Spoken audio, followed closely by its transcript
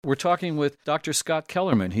We're talking with Dr. Scott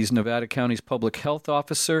Kellerman. He's Nevada County's public health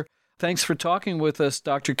officer. Thanks for talking with us,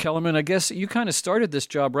 Dr. Kellerman. I guess you kind of started this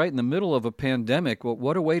job right in the middle of a pandemic. Well,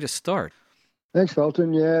 what a way to start. Thanks,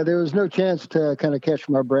 Felton. Yeah, there was no chance to kind of catch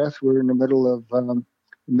my breath. We were in the middle of a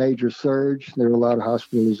major surge. There were a lot of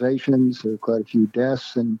hospitalizations. There were quite a few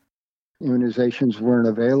deaths, and immunizations weren't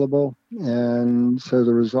available. And so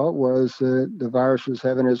the result was that the virus was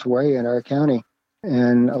having its way in our county.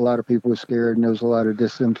 And a lot of people were scared, and there was a lot of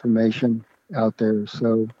disinformation out there.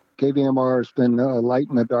 So KVMR has been a light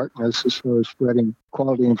in the darkness as far as spreading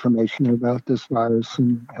quality information about this virus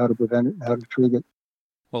and how to prevent it and how to treat it.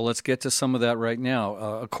 Well, let's get to some of that right now.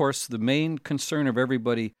 Of course, the main concern of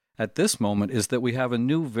everybody at this moment is that we have a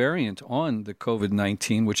new variant on the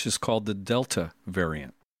COVID-19, which is called the Delta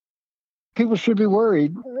variant. People should be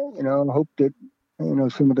worried. I hope that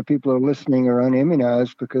some of the people who are listening are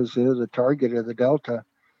unimmunized because they're the target of the Delta.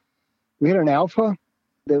 We had an Alpha,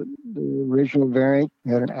 the original variant.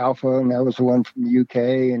 We had an Alpha, and that was the one from the UK,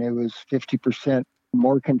 and it was 50%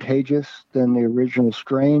 more contagious than the original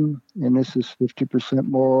strain, and this is 50%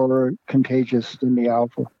 more contagious than the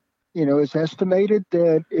Alpha. It's estimated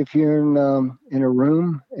that if you're in a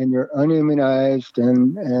room and you're unimmunized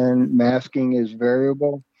and masking is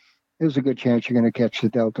variable, there's a good chance you're going to catch the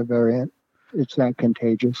Delta variant. It's not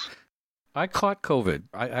contagious. I caught COVID.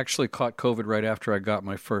 I actually caught COVID right after I got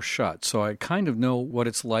my first shot, so I kind of know what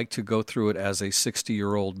it's like to go through it as a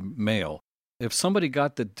 60-year-old male. If somebody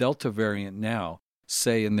got the Delta variant now,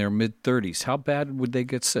 say in their mid-30s, how bad would they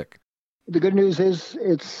get sick? The good news is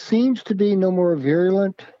it seems to be no more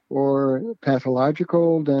virulent or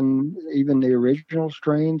pathological than even the original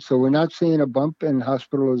strain. So we're not seeing a bump in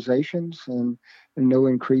hospitalizations and no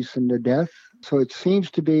increase in the death. So it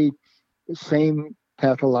seems to be the same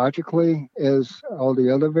pathologically as all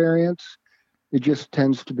the other variants. It just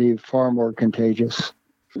tends to be far more contagious.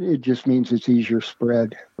 It just means it's easier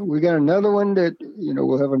spread. We got another one that,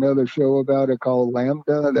 we'll have another show about it called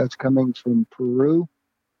Lambda that's coming from Peru.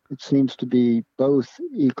 It seems to be both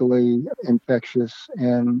equally infectious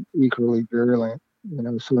and equally virulent,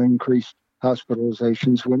 so increased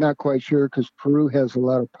hospitalizations. We're not quite sure because Peru has a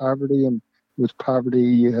lot of poverty, and with poverty,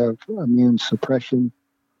 you have immune suppression,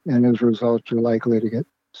 and as a result, you're likely to get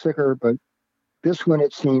sicker. But this one,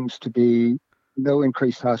 it seems to be no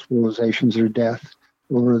increased hospitalizations or death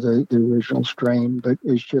over the original strain, but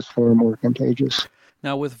it's just far more contagious.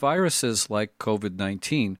 Now, with viruses like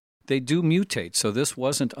COVID-19, they do mutate, so this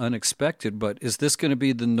wasn't unexpected, but is this going to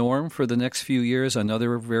be the norm for the next few years?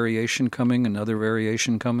 Another variation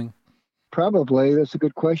coming? Probably. That's a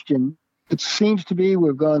good question. It seems to be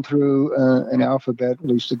we've gone through an alphabet, at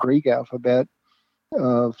least the Greek alphabet,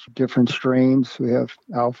 of different strains. We have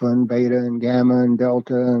alpha and beta and gamma and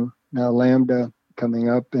delta and now lambda coming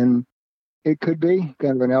up, and it could be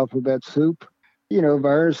kind of an alphabet soup.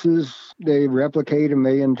 Viruses, they replicate 1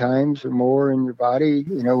 million times or more in your body,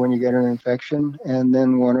 when you get an infection. And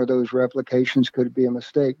then one of those replications could be a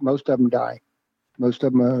mistake. Most of them die. Most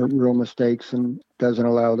of them are real mistakes and doesn't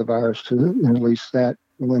allow the virus to, at least that,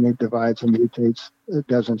 when it divides and mutates, it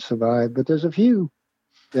doesn't survive. But there's a few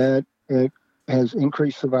that it has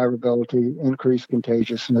increased survivability, increased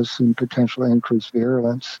contagiousness, and potentially increased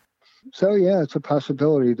virulence. So, yeah, it's a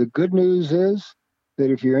possibility. The good news is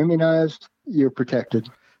that if you're immunized, you're protected.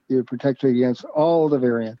 You're protected against all the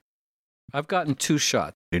variants. I've gotten 2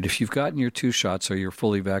 shots. If you've gotten your 2 shots or you're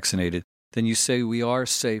fully vaccinated, then you say we are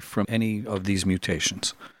safe from any of these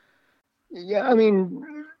mutations. Yeah,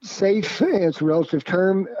 safe, it's a relative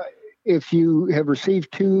term. If you have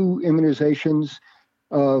received 2 immunizations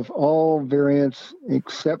of all variants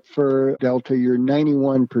except for Delta, you're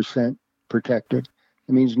 91% protected.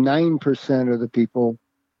 It means 9% of the people,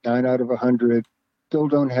 9 out of 100, still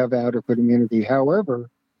don't have adequate immunity. However,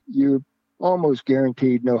 you're almost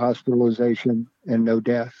guaranteed no hospitalization and no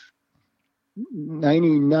death.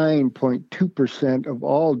 99.2% of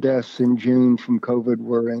all deaths in June from COVID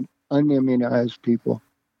were in unimmunized people.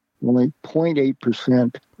 Only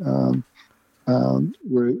 0.8%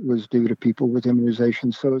 was due to people with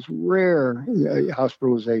immunization. So it's rare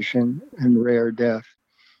hospitalization and rare death.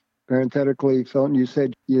 Parenthetically, Felton, you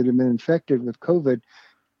said you'd have been infected with COVID.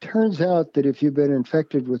 Turns out that if you've been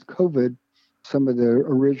infected with COVID, some of the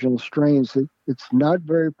original strains, it's not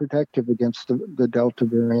very protective against the Delta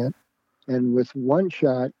variant. And with 1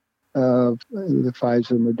 shot of the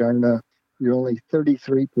Pfizer Moderna, you're only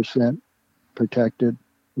 33% protected.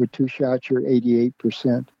 With 2 shots, you're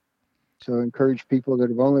 88%. So encourage people that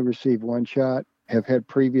have only received 1 shot, have had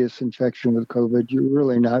previous infection with COVID, you're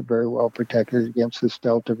really not very well protected against this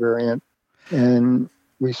Delta variant. And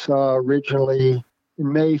we saw originally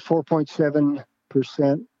in May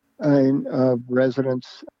 4.7%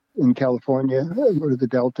 residents in California where the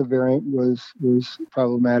Delta variant was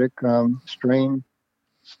problematic. Strain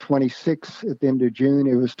 26 at the end of June.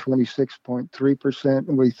 It was 26.3%.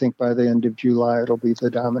 And we think by the end of July, it'll be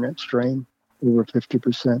the dominant strain, over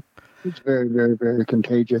 50%. It's very, very, very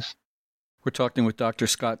contagious. We're talking with Dr.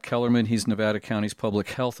 Scott Kellerman. He's Nevada County's public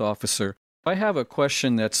health officer. I have a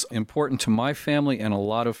question that's important to my family and a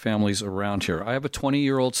lot of families around here. I have a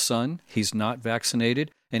 20-year-old son. He's not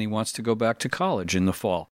vaccinated, and he wants to go back to college in the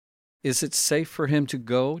fall. Is it safe for him to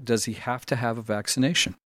go? Does he have to have a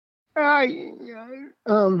vaccination?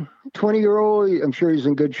 20-year-old, I'm sure he's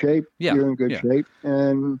in good shape. Yeah. You're in good shape.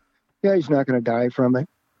 And he's not going to die from it.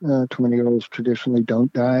 20-year-olds traditionally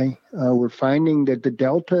don't die. We're finding that the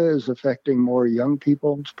Delta is affecting more young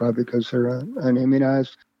people. It's probably because they're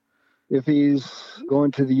unimmunized. If he's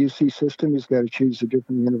going to the UC system, he's got to choose a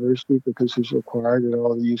different university because he's required at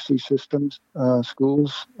all the UC systems,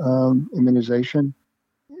 schools, immunization.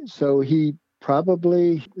 So he'll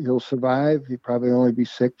survive. He'll probably only be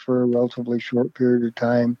sick for a relatively short period of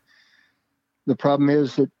time. The problem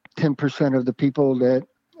is that 10% of the people that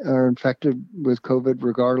are infected with COVID,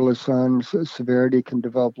 regardless on severity, can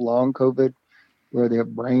develop long COVID, where they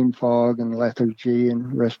have brain fog and lethargy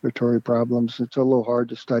and respiratory problems. It's a little hard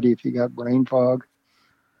to study if you got brain fog.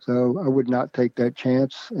 So I would not take that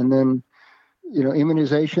chance. And then,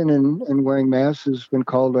 immunization and wearing masks has been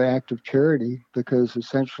called an act of charity, because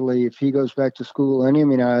essentially if he goes back to school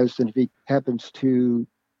unimmunized and if he happens to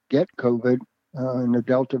get COVID and the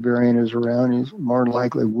Delta variant is around, he's more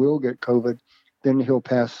likely will get COVID, then he'll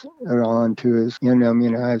pass it on to his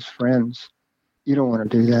unimmunized friends. You don't want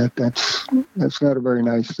to do that. That's not a very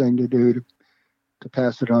nice thing to do, to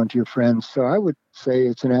pass it on to your friends. So I would say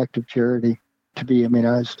it's an act of charity to be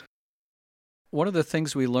immunized. One of the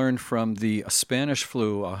things we learned from the Spanish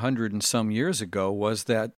flu 100 and some years ago was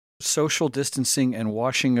that social distancing and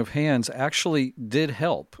washing of hands actually did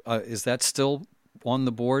help. Is that still on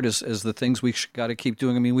the board as the things we got to keep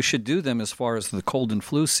doing? I mean, we should do them as far as the cold and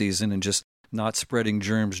flu season and just not spreading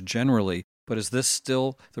germs generally. But is this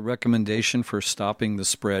still the recommendation for stopping the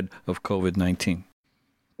spread of COVID-19?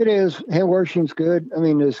 It is. Hand washing is good. I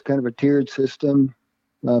mean, it's kind of a tiered system.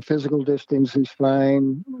 Physical distancing is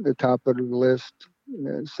fine. The top of the list,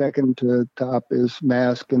 second to top is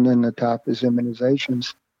mask, and then the top is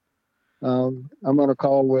immunizations. I'm on a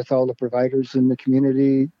call with all the providers in the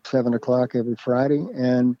community, 7 o'clock every Friday,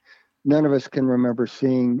 and none of us can remember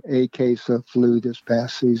seeing a case of flu this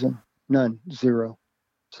past season. None, zero.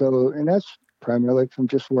 So, and that's primarily from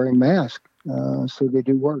just wearing masks. So they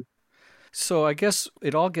do work. So I guess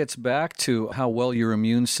it all gets back to how well your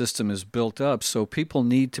immune system is built up. So people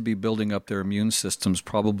need to be building up their immune systems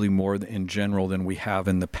probably more in general than we have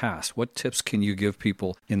in the past. What tips can you give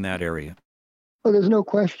people in that area? Well, there's no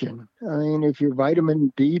question. I mean, if you're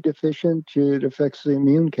vitamin D deficient, it affects the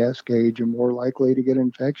immune cascade. You're more likely to get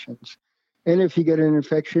infections. And if you get an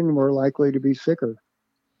infection, more likely to be sicker.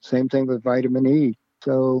 Same thing with vitamin E.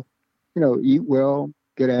 So, eat well,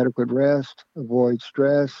 get adequate rest, avoid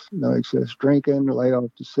stress, no excess drinking, lay off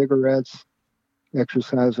the cigarettes,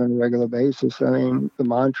 exercise on a regular basis. I mean, the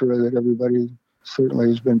mantra that everybody certainly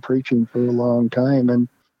has been preaching for a long time. And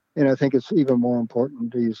I think it's even more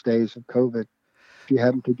important these days of COVID. If you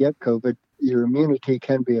happen to get COVID, your immunity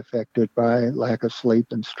can be affected by lack of sleep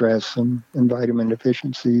and stress and vitamin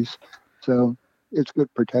deficiencies. So it's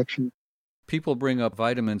good protection. People bring up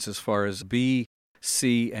vitamins as far as B,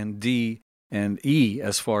 C, and D, and E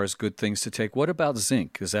as far as good things to take. What about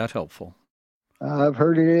zinc? Is that helpful? I've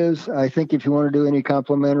heard it is. I think if you want to do any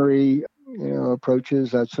complementary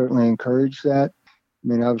approaches, I'd certainly encourage that. I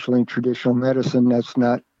mean, obviously in traditional medicine, that's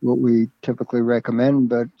not what we typically recommend,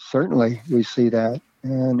 but certainly we see that.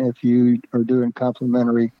 And if you are doing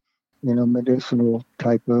complementary, medicinal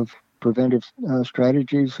type of preventive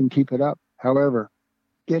strategies, and keep it up. However,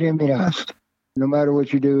 get immunized. No matter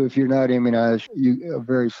what you do, if you're not immunized, you are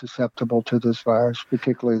very susceptible to this virus,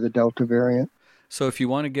 particularly the Delta variant. So if you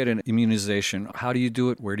want to get an immunization, how do you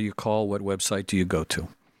do it? Where do you call? What website do you go to?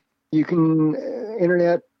 You can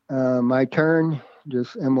internet, MyTurn,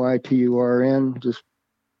 just MYTURN, just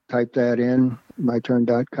type that in,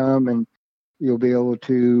 myturn.com, and you'll be able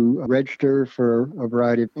to register for a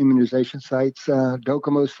variety of immunization sites.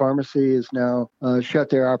 Docomo's Pharmacy is now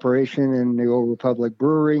shut their operation in the Old Republic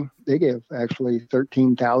Brewery. They give actually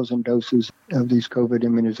 13,000 doses of these COVID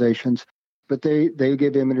immunizations. But they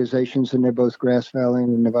give immunizations in both Grass Valley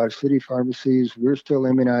and Nevada City pharmacies. We're still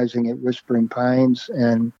immunizing at Whispering Pines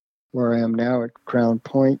and where I am now at Crown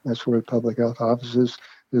Point. That's where the public health office is.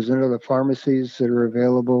 There's another pharmacies that are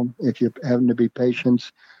available if you happen to be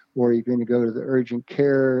patients or you can go to the urgent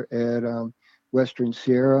care at Western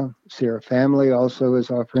Sierra. Sierra Family also is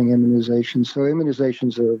offering immunizations. So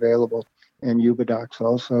immunizations are available, and Ubidox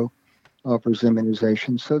also offers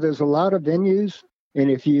immunizations. So there's a lot of venues. And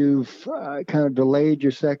if you've kind of delayed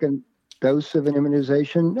your second dose of an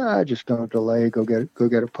immunization, just don't delay. Go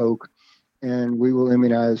get a poke. And we will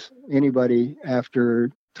immunize anybody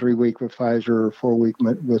after 3 week with Pfizer or 4 week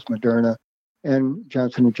with Moderna. And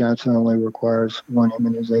Johnson & Johnson only requires one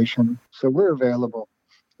immunization. So we're available.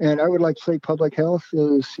 And I would like to say public health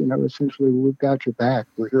is, essentially we've got your back.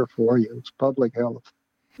 We're here for you. It's public health.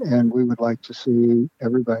 And we would like to see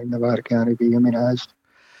everybody in Nevada County be immunized.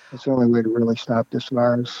 It's the only way to really stop this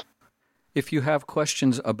virus. If you have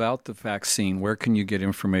questions about the vaccine, where can you get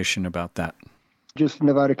information about that? Just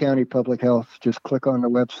Nevada County Public Health. Just click on the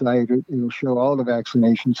website. It will show all the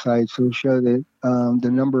vaccination sites. It will show the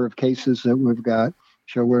number of cases that we've got,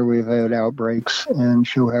 show where we've had outbreaks, and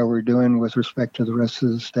show how we're doing with respect to the rest of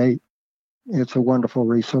the state. It's a wonderful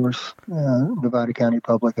resource. Nevada County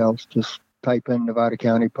Public Health. Just type in Nevada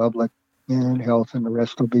County Public and Health, and the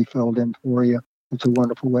rest will be filled in for you. It's a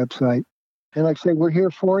wonderful website. And like I say, we're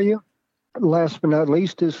here for you. Last but not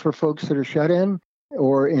least is for folks that are shut in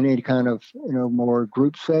or in any kind of, more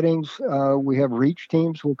group settings. We have reach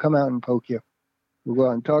teams. We'll come out and poke you. We'll go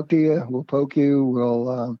out and talk to you. We'll poke you.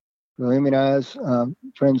 We'll immunize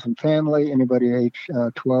friends and family, anybody age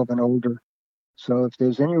 12 and older. So if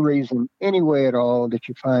there's any reason, any way at all that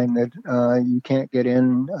you find that you can't get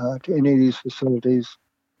in to any of these facilities,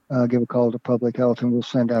 give a call to Public Health and we'll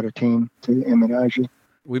send out a team to immunize you.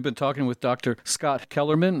 We've been talking with Dr. Scott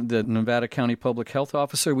Kellerman, the Nevada County Public Health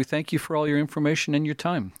Officer. We thank you for all your information and your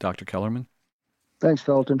time, Dr. Kellerman. Thanks,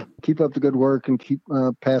 Felton. Keep up the good work and keep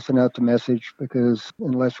passing out the message, because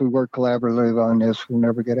unless we work collaboratively on this, we'll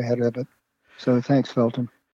never get ahead of it. So thanks, Felton.